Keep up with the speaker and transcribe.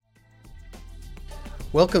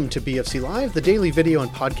Welcome to BFC Live, the daily video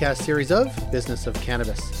and podcast series of Business of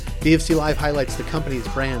Cannabis. BFC Live highlights the companies,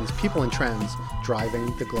 brands, people, and trends driving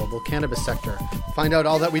the global cannabis sector. Find out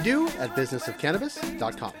all that we do at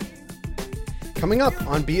businessofcannabis.com. Coming up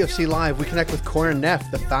on BFC Live, we connect with Corin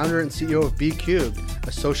Neff, the founder and CEO of B Cubed,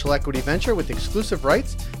 a social equity venture with exclusive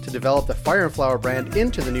rights to develop the Fire and Flower brand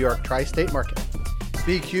into the New York tri-state market.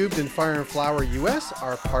 B Cubed and Fire and Flower US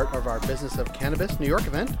are part of our Business of Cannabis New York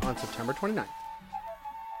event on September 29th.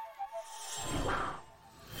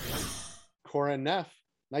 Corin Neff,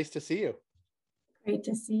 nice to see you. Great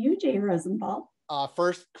to see you, Jay Rosenthal.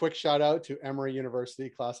 First, quick shout out to Emory University,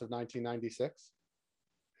 class of 1996.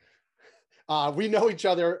 We know each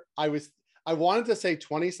other, I wanted to say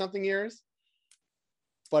 20 something years,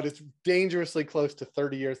 but it's dangerously close to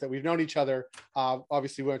 30 years that we've known each other.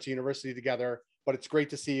 Obviously, we went to university together, but it's great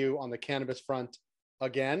to see you on the cannabis front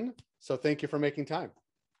again. So thank you for making time.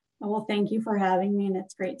 Well, thank you for having me, and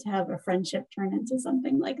it's great to have a friendship turn into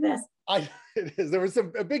something like this. It is. There was a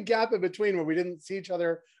big gap in between where we didn't see each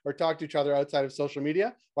other or talk to each other outside of social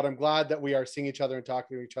media, but I'm glad that we are seeing each other and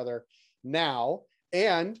talking to each other now.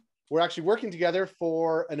 And we're actually working together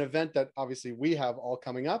for an event that obviously we have all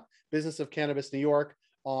coming up, Business of Cannabis New York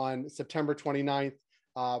on September 29th.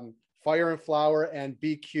 Fire and Flower and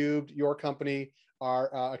B Cubed, your company,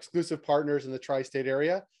 are exclusive partners in the tri-state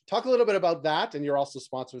area. Talk a little bit about that, and you're also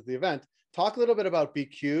sponsors of the event. Talk a little bit about B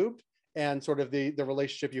Cubed and sort of the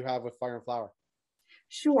relationship you have with Fire and Flower.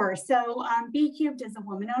 Sure. So B Cubed is a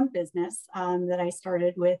woman-owned business that I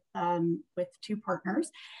started with two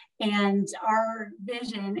partners. And our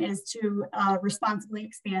vision is to responsibly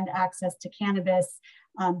expand access to cannabis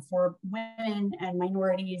for women and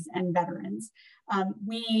minorities and veterans.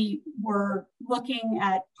 We were looking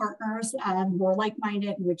at partners who were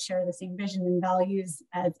like-minded and would share the same vision and values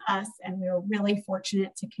as us. And we were really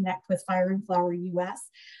fortunate to connect with Fire and Flower US.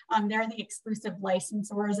 They're the exclusive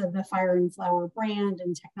licensors of the Fire and Flower brand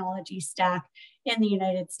and technology stack in the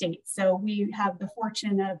United States. So we have the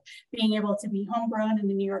fortune of being able to be homegrown in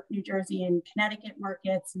the New York, New Jersey, and Connecticut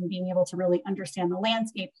markets and being able to really understand the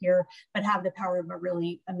landscape here, but have the power of a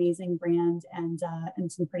really amazing brand and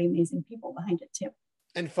some pretty amazing people behind it too.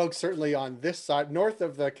 And folks certainly on this side, north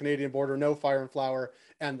of the Canadian border, know Fire and Flower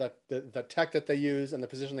and the tech that they use and the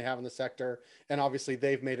position they have in the sector. And obviously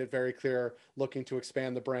they've made it very clear looking to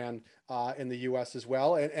expand the brand in the US as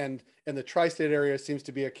well. And in the tri-state area seems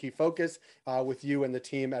to be a key focus with you and the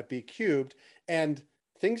team at B Cubed. And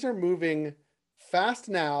things are moving fast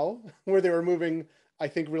now where they were moving, I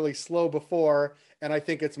think, really slow before. And I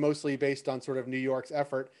think it's mostly based on sort of New York's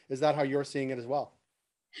effort. Is that how you're seeing it as well?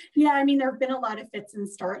 Yeah, I mean, there have been a lot of fits and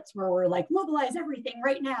starts where we're like, mobilize everything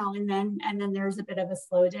right now, and then there's a bit of a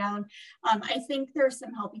slowdown. I think there's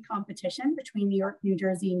some healthy competition between New York, New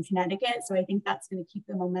Jersey, and Connecticut, so I think that's going to keep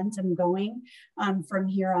the momentum going from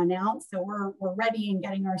here on out. So we're ready and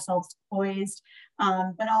getting ourselves poised,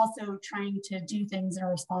 but also trying to do things in a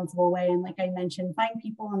responsible way. And like I mentioned, find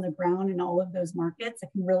people on the ground in all of those markets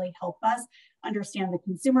that can really help us understand the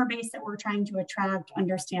consumer base that we're trying to attract,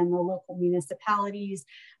 understand the local municipalities,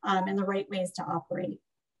 and the right ways to operate.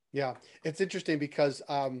 Yeah, it's interesting because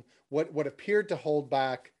what appeared to hold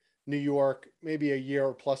back New York maybe a year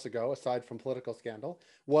or plus ago, aside from political scandal,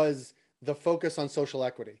 was the focus on social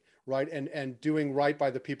equity, right? And doing right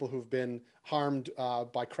by the people who've been harmed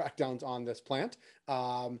by crackdowns on this plant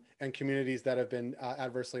and communities that have been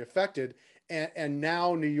adversely affected. And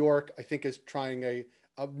now New York, I think, is trying a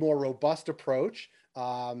more robust approach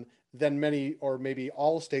than many or maybe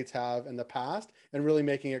all states have in the past, and really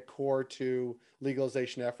making it core to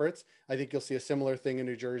legalization efforts. I think you'll see a similar thing in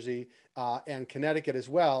New Jersey and Connecticut as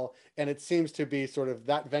well. And it seems to be sort of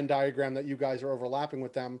that Venn diagram that you guys are overlapping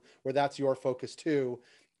with them, where that's your focus too.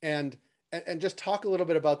 And just talk a little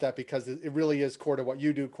bit about that, because it really is core to what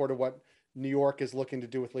you do, core to what New York is looking to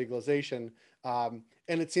do with legalization. And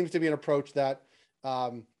it seems to be an approach that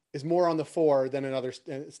is more on the fore than in other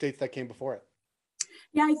states that came before it.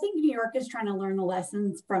 Yeah, I think New York is trying to learn the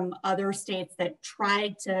lessons from other states that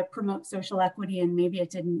tried to promote social equity, and maybe it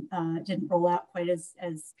didn't roll out quite as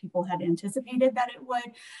people had anticipated that it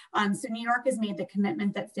would. So New York has made the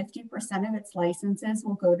commitment that 50% of its licenses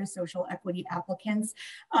will go to social equity applicants.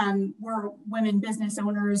 We're women business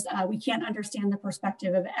owners. We can't understand the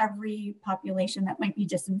perspective of every population that might be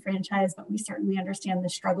disenfranchised, but we certainly understand the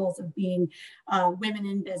struggles of being women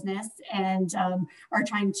in business, and are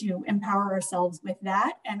trying to empower ourselves with that,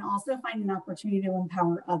 and also find an opportunity to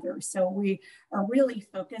empower others. So we are really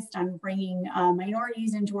focused on bringing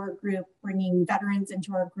minorities into our group, bringing veterans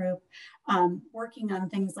into our group, working on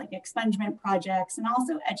things like expungement projects and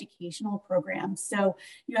also educational programs. So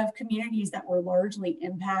you have communities that were largely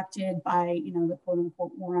impacted by, the quote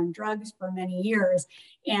unquote war on drugs for many years.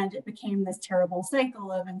 And it became this terrible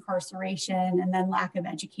cycle of incarceration and then lack of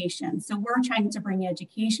education. So we're trying to bring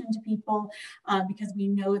education to people because we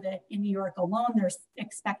know that in New York alone, they're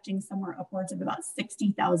expecting somewhere upwards of about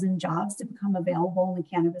 60,000 jobs to become available in the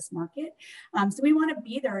cannabis market. So we want to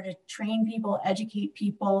be there to train people, educate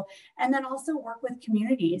people, and then also work with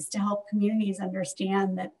communities to help communities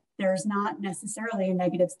understand that there's not necessarily a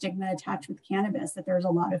negative stigma attached with cannabis, that there's a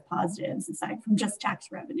lot of positives aside from just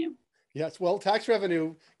tax revenue. Yes, well, tax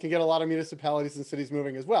revenue can get a lot of municipalities and cities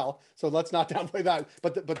moving as well. So let's not downplay that.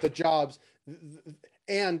 But the jobs,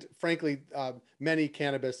 and frankly, many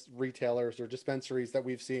cannabis retailers or dispensaries that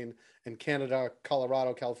we've seen in Canada,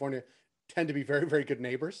 Colorado, California, tend to be very, very good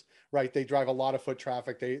neighbors, right? They drive a lot of foot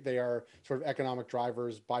traffic. They are sort of economic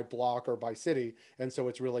drivers by block or by city. And so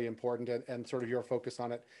it's really important, and sort of your focus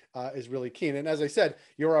on it is really keen. And as I said,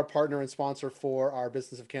 you're our partner and sponsor for our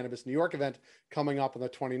Business of Cannabis New York event coming up on the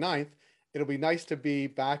 29th. It'll be nice to be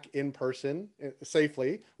back in person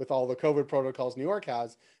safely with all the COVID protocols New York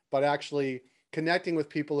has, but actually connecting with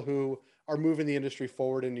people who are moving the industry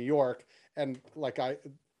forward in New York. And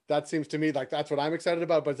that seems to me like that's what I'm excited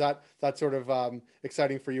about, but that's sort of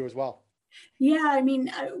exciting for you as well. Yeah, I mean,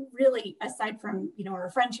 really, aside from, our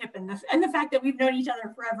friendship and the fact that we've known each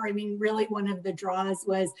other forever, I mean, really one of the draws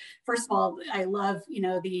was, first of all, I love,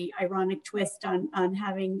 the ironic twist on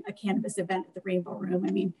having a cannabis event at the Rainbow Room.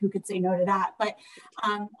 I mean, who could say no to that? But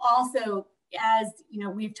also, as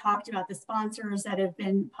we've talked about the sponsors that have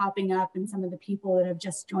been popping up and some of the people that have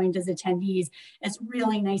just joined as attendees, it's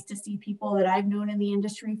really nice to see people that I've known in the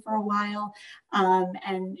industry for a while.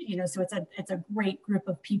 And, so it's a great group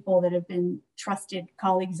of people that have been trusted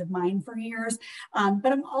colleagues of mine for years.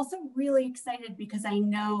 But I'm also really excited because I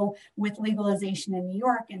know with legalization in New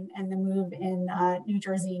York and the move in New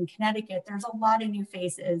Jersey and Connecticut, there's a lot of new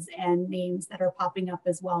faces and names that are popping up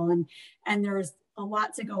as well. And there's a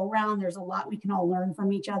lot to go around. There's a lot we can all learn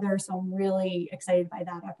from each other. So I'm really excited by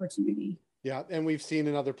that opportunity. Yeah. And we've seen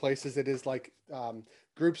in other places, it is like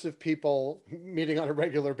groups of people meeting on a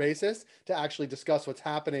regular basis to actually discuss what's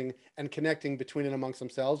happening and connecting between and amongst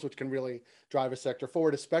themselves, which can really drive a sector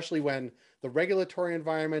forward, especially when the regulatory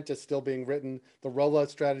environment is still being written, the rollout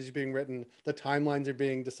strategy is being written, the timelines are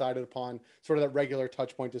being decided upon. Sort of that regular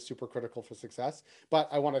touch point is super critical for success. But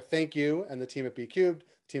I want to thank you and the team at B Cubed,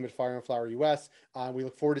 team at Fire and Flower US. We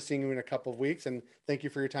look forward to seeing you in a couple of weeks, and thank you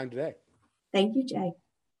for your time today. Thank you, Jay.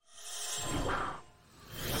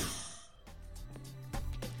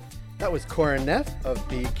 That was Corin Neff of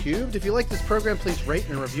B Cubed. If you like this program, please rate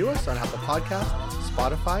and review us on Apple Podcasts,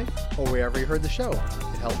 Spotify, or wherever you heard the show.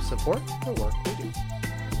 It helps support the work we do.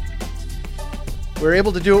 We're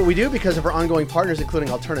able to do what we do because of our ongoing partners, including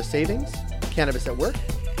Alterna Savings, Cannabis at Work,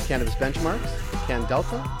 Cannabis Benchmarks,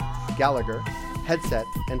 CanDelta, Gallagher, Headset,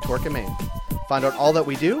 and Torque & Main. Find out all that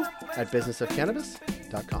we do at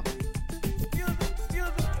businessofcannabis.com.